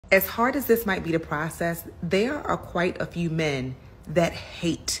As hard as this might be to process, there are quite a few men that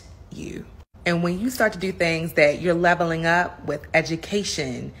hate you. And when you start to do things that you're leveling up with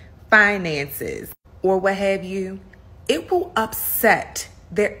education, finances, or what have you, it will upset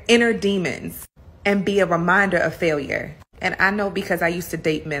their inner demons and be a reminder of failure. And I know because I used to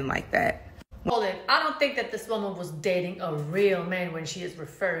date men like that. Hold it. I don't think that this woman was dating a real man when she is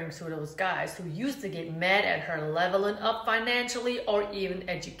referring to those guys who used to get mad at her leveling up financially or even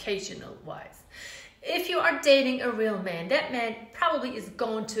educational wise. If you are dating a real man, that man probably is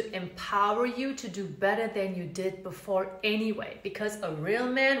going to empower you to do better than you did before anyway, because a real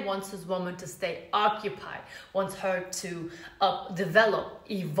man wants his woman to stay occupied, wants her to develop,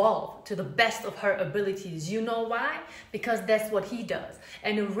 evolve to the best of her abilities. You know why? Because that's what he does.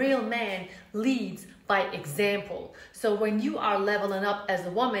 And a real man leads by example. So when you are leveling up as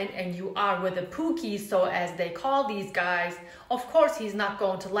a woman and you are with a pookie, so as they call these guys, of course he's not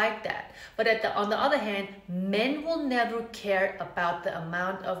going to like that. But on the other hand, men will never care about the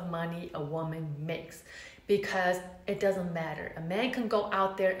amount of money a woman makes, because it doesn't matter. A man can go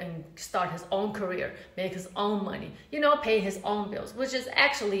out there and start his own career, make his own money, pay his own bills, which is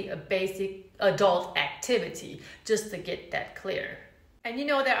actually a basic adult activity, just to get that clear. And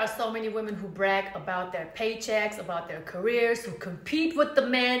there are so many women who brag about their paychecks, about their careers, who compete with the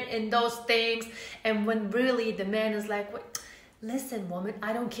man in those things. And when really the man is like, wait, listen, woman,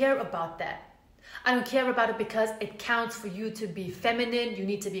 I don't care about that. I don't care about it because it counts for you to be feminine. You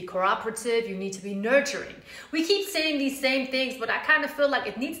need to be cooperative. You need to be nurturing. We keep saying these same things, but I kind of feel like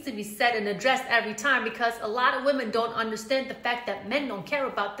it needs to be said and addressed every time, because a lot of women don't understand the fact that men don't care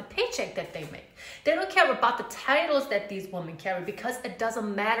about the paycheck that they make. They don't care about the titles that these women carry, because it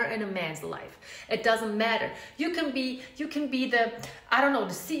doesn't matter in a man's life. It doesn't matter. You can be the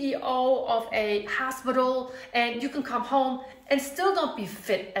CEO of a hospital, and you can come home and still don't be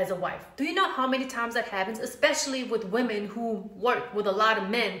fit as a wife. Do you know how many times that happens, especially with women who work with a lot of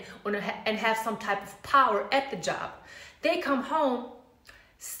men and have some type of power at the job? They come home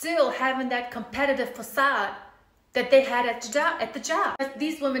still having that competitive facade that they had at the job.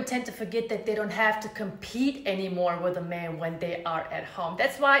 These women tend to forget that they don't have to compete anymore with a man when they are at home.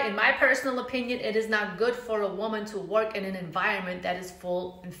 That's why, in my personal opinion, it is not good for a woman to work in an environment that is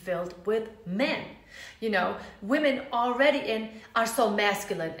full and filled with men. Women already are so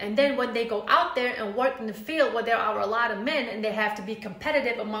masculine, and then when they go out there and work in the field where there are a lot of men and they have to be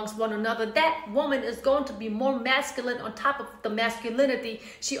competitive amongst one another, that woman is going to be more masculine on top of the masculinity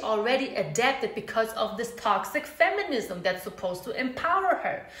she already adapted because of this toxic feminism that's supposed to empower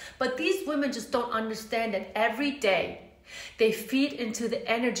her. But these women just don't understand that every day they feed into the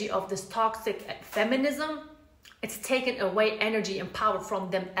energy of this toxic feminism. It's taken away energy and power from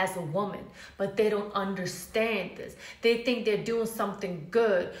them as a woman, but they don't understand this. They think they're doing something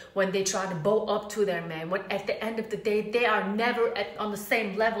good when they try to bow up to their man, when at the end of the day, they are never on the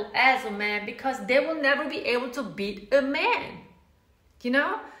same level as a man, because they will never be able to beat a man.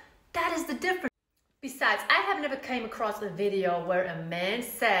 That is the difference. Besides, I have never came across a video where a man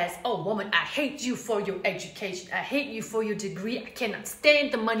says, "Oh, woman, I hate you for your education. I hate you for your degree. I cannot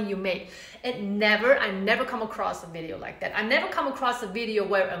stand the money you make." I never come across a video like that. I never come across a video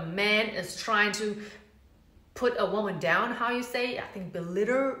where a man is trying to put a woman down, how you say, I think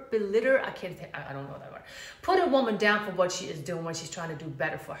belittle, I don't know that word. Put a woman down for what she is doing when she's trying to do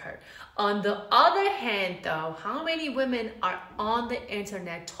better for her. On the other hand, though, how many women are on the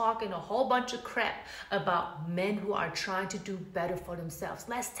internet talking a whole bunch of crap about men who are trying to do better for themselves?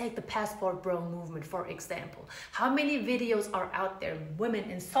 Let's take the passport bro movement, for example. How many videos are out there,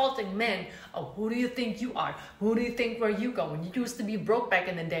 women insulting men? "Oh, who do you think you are? Who do you think where you going? You used to be broke back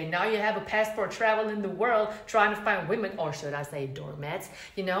in the day. Now you have a passport traveling the world trying to find women," or should I say doormats,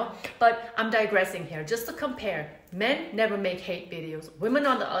 But I'm digressing here. Just to compare, men never make hate videos. Women,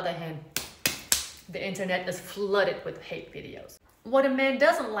 on the other hand, the internet is flooded with hate videos. What a man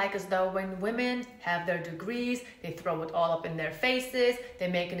doesn't like is, though, when women have their degrees, they throw it all up in their faces, they're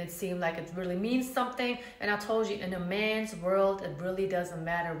making it seem like it really means something. And I told you, in a man's world, it really doesn't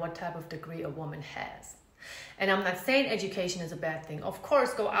matter what type of degree a woman has. And I'm not saying education is a bad thing. Of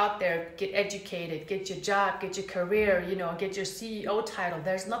course, go out there, get educated, get your job, get your career, get your CEO title.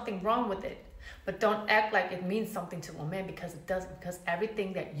 There's nothing wrong with it. But don't act like it means something to a man, because it doesn't. Because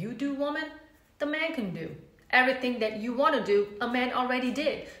everything that you do, woman, the man can do. Everything that you want to do, a man already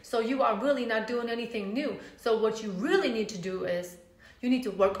did. So you are really not doing anything new. So what you really need to do is, you need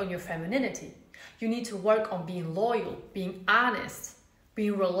to work on your femininity. You need to work on being loyal, being honest,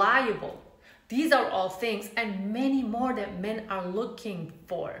 being reliable. These are all things and many more that men are looking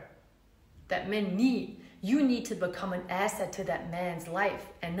for, that men need. You need to become an asset to that man's life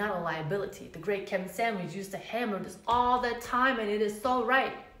and not a liability. The great Kevin Samuels used to hammer this all the time, and it is so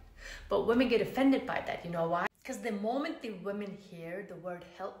right. But women get offended by that. You know why? Because the moment the women hear the word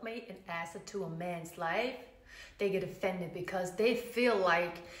helpmate and asset to a man's life, they get offended because they feel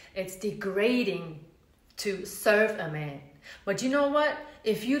like it's degrading to serve a man. But you know what?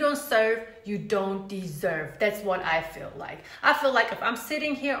 If you don't serve, you don't deserve. That's what I feel like. I feel like if I'm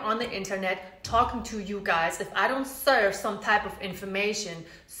sitting here on the internet talking to you guys, if I don't serve some type of information,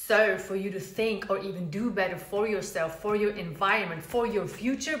 serve for you to think or even do better for yourself, for your environment, for your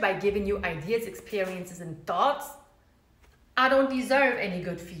future by giving you ideas, experiences, and thoughts, I don't deserve any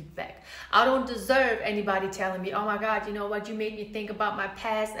good feedback. I don't deserve anybody telling me, oh my God, you know what, you made me think about my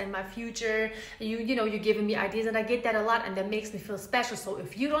past and my future. You're giving me ideas, and I get that a lot, and that makes me feel special. So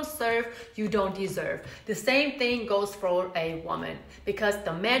if you don't serve, you don't deserve. The same thing goes for a woman, because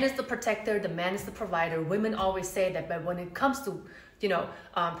the man is the protector, the man is the provider. Women always say that, but when it comes to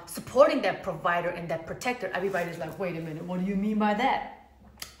supporting that provider and that protector, everybody's like, wait a minute, what do you mean by that?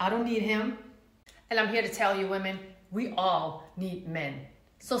 I don't need him. And I'm here to tell you, women, we all need men.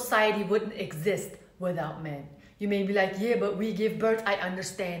 Society wouldn't exist without men. You may be like, yeah, but we give birth. I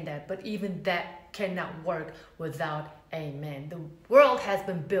understand that. But even that cannot work without a man. The world has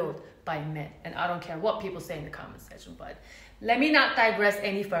been built by men. And I don't care what people say in the comment section. But let me not digress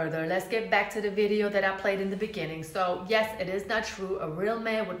any further. Let's get back to the video that I played in the beginning. So yes, it is not true. A real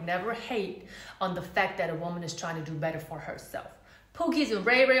man would never hate on the fact that a woman is trying to do better for herself. Pookies and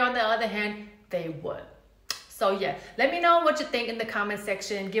Ray Ray, on the other hand, they would. So yeah, let me know what you think in the comment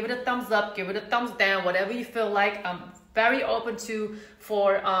section. Give it a thumbs up, give it a thumbs down, whatever you feel like. I'm very open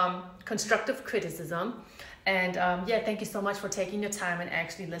for constructive criticism. And yeah, thank you so much for taking your time and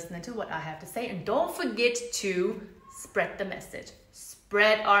actually listening to what I have to say. And don't forget to spread the message.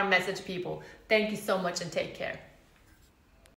 Spread our message, people. Thank you so much and take care.